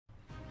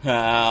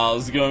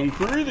How's it going,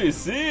 crew?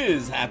 This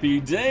is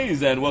Happy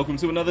Days, and welcome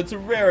to another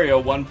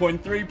Terraria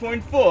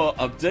 1.3.4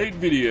 update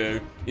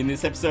video. In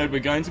this episode, we're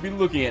going to be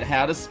looking at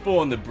how to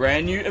spawn the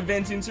brand new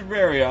event in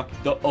Terraria,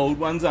 the Old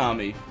One's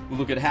Army. We'll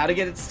look at how to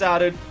get it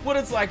started, what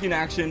it's like in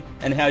action,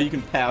 and how you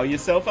can power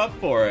yourself up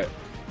for it.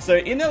 So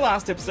in the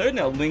last episode, and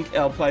I'll link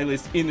our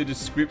playlist in the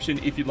description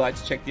if you'd like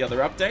to check the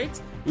other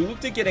updates, we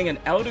looked at getting an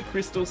Elder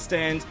Crystal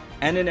stand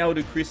and an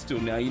Elder Crystal.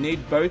 Now you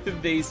need both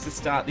of these to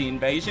start the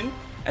invasion.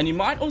 And you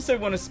might also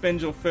want to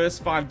spend your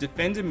first 5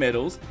 Defender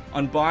medals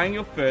on buying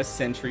your first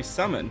Sentry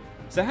Summon.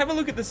 So have a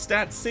look at the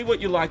stats, see what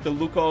you like the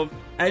look of.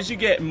 As you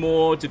get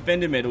more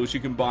Defender medals, you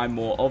can buy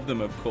more of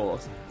them, of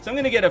course. So I'm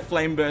going to get a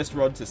Flame Burst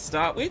Rod to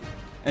start with.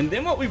 And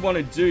then what we want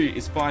to do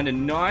is find a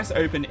nice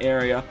open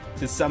area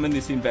to summon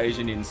this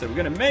invasion in. So we're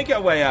going to make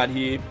our way out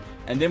here.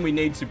 And then we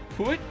need to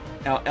put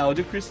our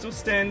Elder Crystal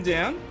stand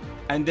down.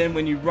 And then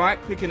when you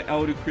right click an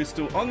Elder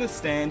Crystal on the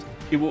stand,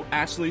 it will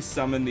actually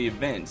summon the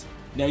event.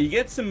 Now you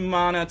get some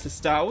mana to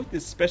start with,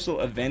 this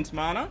special event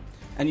mana,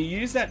 and you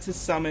use that to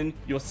summon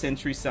your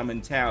Sentry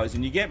Summon towers,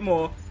 and you get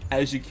more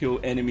as you kill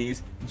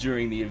enemies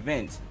during the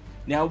event.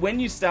 Now when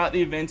you start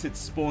the event, it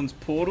spawns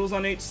portals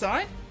on each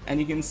side, and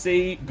you can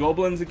see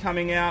goblins are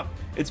coming out.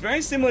 It's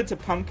very similar to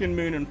Pumpkin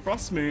Moon and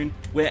Frost Moon,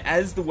 where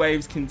as the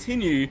waves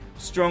continue,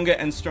 stronger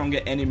and stronger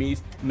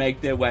enemies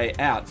make their way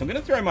out. So I'm going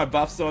to throw my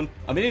buffs on.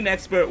 I'm in an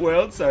expert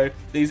world, so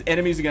these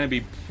enemies are going to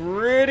be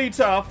pretty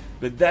tough,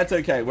 but that's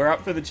okay. We're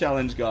up for the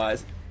challenge,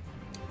 guys.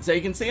 So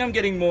you can see I'm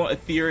getting more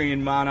Ethereal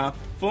mana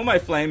for my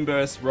Flame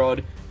Burst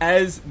Rod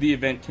as the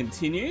event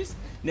continues.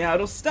 Now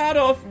it'll start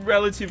off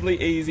relatively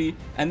easy,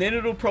 and then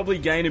it'll probably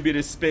gain a bit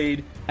of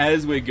speed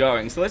as we're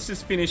going. So let's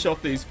just finish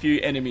off these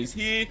few enemies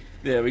here.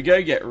 There we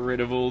go, get rid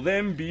of all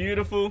them,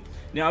 beautiful.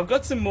 Now I've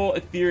got some more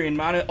Ethereal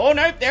mana. Oh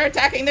no, they're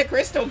attacking the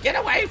crystal, get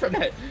away from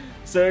it!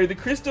 So the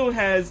crystal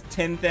has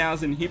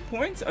 10,000 hit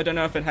points. I don't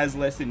know if it has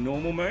less in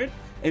normal mode.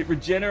 It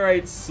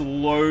regenerates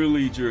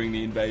slowly during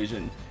the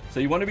invasion. So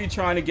you want to be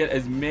trying to get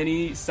as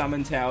many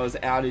summon towers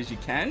out as you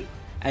can.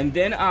 And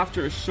then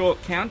after a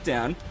short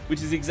countdown,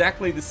 which is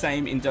exactly the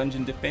same in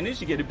Dungeon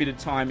Defenders, you get a bit of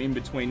time in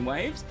between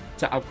waves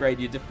to upgrade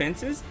your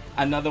defenses,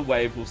 another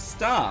wave will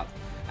start.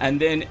 And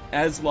then,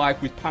 as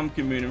like with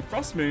Pumpkin Moon and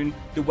Frost Moon,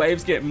 the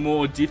waves get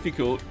more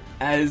difficult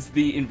as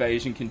the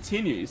invasion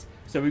continues.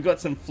 So we've got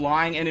some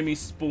flying enemies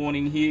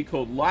spawning here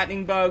called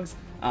lightning bugs.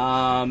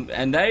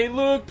 And they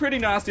look pretty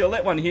nasty. I'll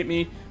let one hit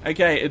me.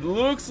 Okay, it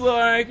looks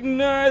like,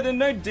 no, there are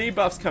no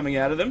debuffs coming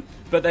out of them,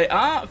 but they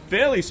are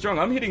fairly strong.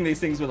 I'm hitting these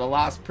things with a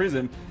last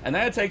prism, and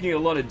they are taking a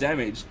lot of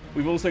damage.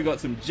 We've also got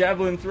some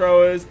javelin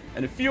throwers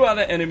and a few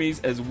other enemies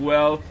as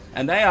well,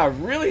 and they are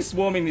really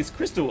swarming this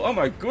crystal. Oh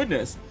my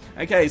goodness.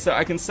 Okay, so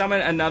I can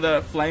summon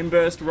another Flame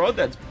Burst Rod.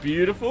 That's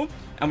beautiful.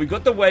 And we've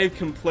got the wave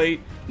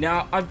complete.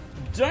 Now, I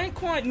don't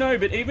quite know,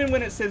 but even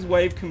when it says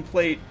wave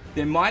complete,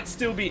 there might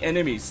still be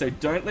enemies, so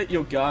don't let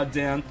your guard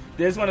down.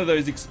 There's one of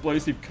those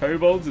explosive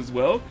kobolds as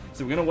well,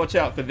 so we're going to watch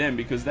out for them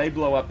because they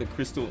blow up the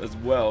crystal as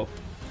well.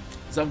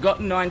 So I've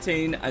got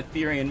 19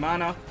 Ethereal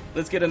mana.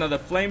 Let's get another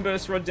Flame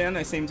Burst Rod down.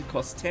 They seem to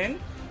cost 10.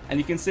 And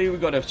you can see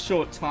we've got a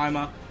short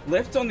timer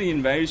left on the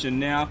invasion.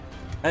 Now,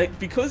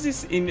 because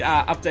this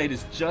update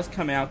has just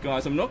come out,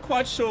 guys, I'm not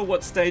quite sure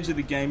what stage of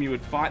the game you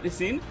would fight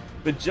this in.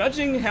 But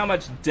judging how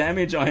much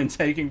damage I am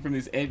taking from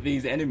these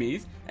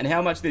enemies and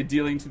how much they're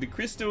dealing to the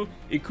crystal,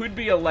 it could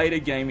be a later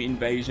game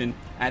invasion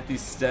at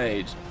this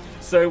stage.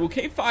 So we'll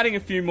keep fighting a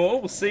few more,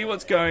 we'll see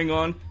what's going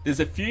on. There's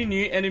a few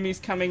new enemies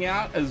coming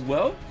out as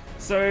well.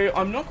 So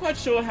I'm not quite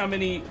sure how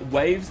many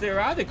waves there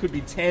are. There could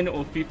be 10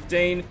 or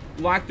 15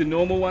 like the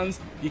normal ones.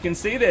 You can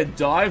see they're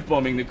dive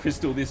bombing the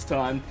crystal this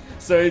time.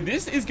 So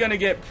this is going to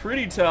get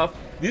pretty tough.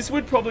 This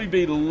would probably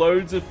be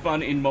loads of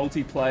fun in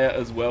multiplayer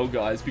as well,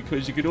 guys,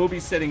 because you could all be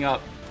setting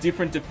up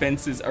different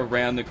defenses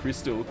around the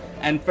crystal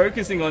and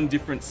focusing on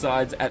different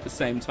sides at the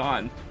same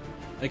time.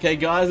 Okay,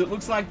 guys, it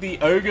looks like the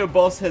ogre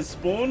boss has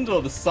spawned,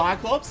 or the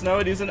Cyclops. No,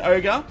 it is an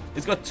ogre.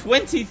 It's got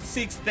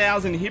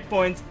 26,000 hit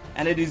points,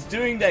 and it is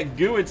doing that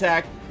goo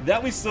attack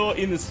that we saw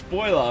in the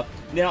spoiler.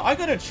 Now, I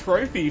got a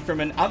trophy from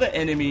another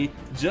enemy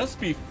just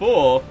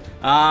before.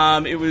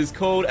 It was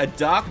called a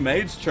Dark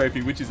Mage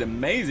trophy, which is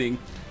amazing.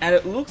 And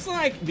it looks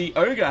like the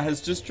ogre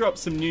has just dropped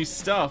some new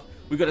stuff.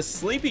 We've got a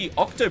sleepy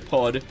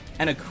octopod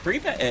and a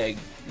creeper egg.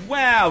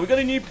 Wow, we got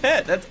a new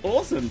pet. That's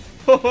awesome.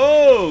 Ho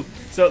ho!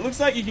 So it looks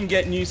like you can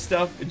get new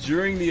stuff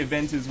during the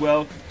event as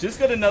well. Just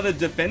got another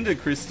defender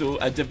crystal,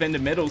 a defender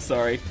medal,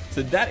 sorry.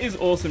 So that is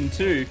awesome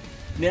too.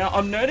 Now,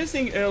 I'm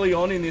noticing early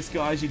on in this,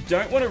 guys, you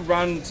don't want to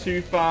run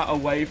too far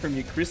away from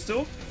your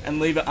crystal and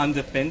leave it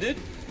undefended.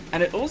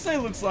 And it also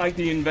looks like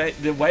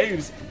the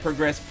waves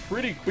progress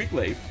pretty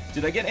quickly.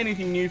 Did I get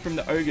anything new from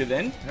the ogre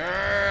then?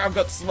 I've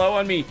got slow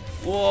on me.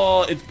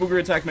 Whoa, its booger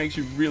attack makes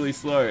you really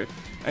slow.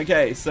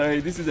 Okay,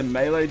 so this is a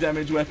melee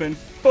damage weapon.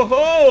 Ho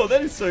ho,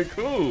 that is so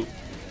cool.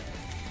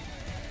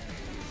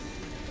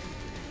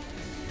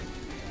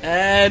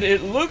 And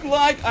it looked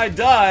like I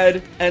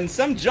died, and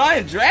some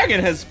giant dragon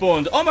has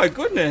spawned. Oh my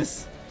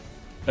goodness.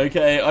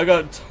 Okay, I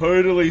got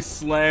totally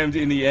slammed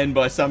in the end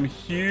by some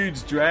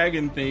huge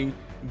dragon thing.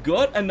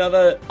 Got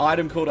another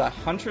item called a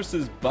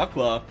Huntress's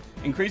Buckler.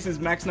 Increases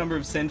max number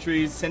of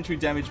sentries, sentry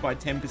damage by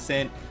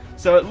 10%.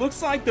 So it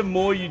looks like the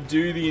more you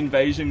do the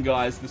invasion,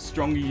 guys, the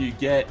stronger you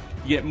get.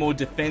 You get more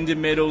defender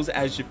medals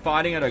as you're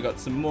fighting it. I got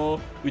some more,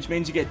 which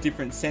means you get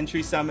different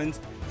sentry summons.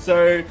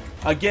 So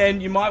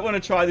again, you might want to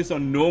try this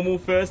on normal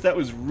first. That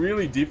was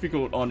really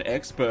difficult on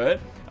expert.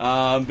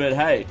 But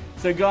hey,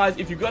 so guys,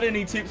 if you've got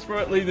any tips for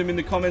it, leave them in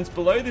the comments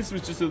below. This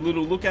was just a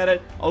little look at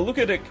it. I'll look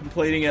at it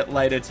completing it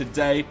later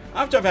today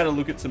after I've had a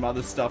look at some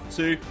other stuff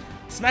too.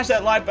 Smash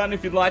that like button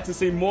if you'd like to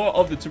see more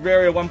of the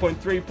Terraria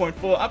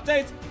 1.3.4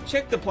 updates.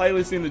 Check the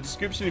playlist in the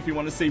description if you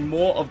want to see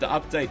more of the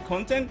update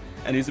content.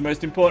 And here's the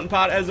most important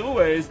part, as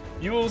always,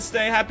 you all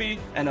stay happy,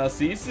 and I'll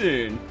see you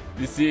soon.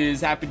 This is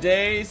Happy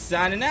Days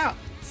signing out.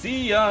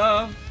 See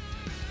ya!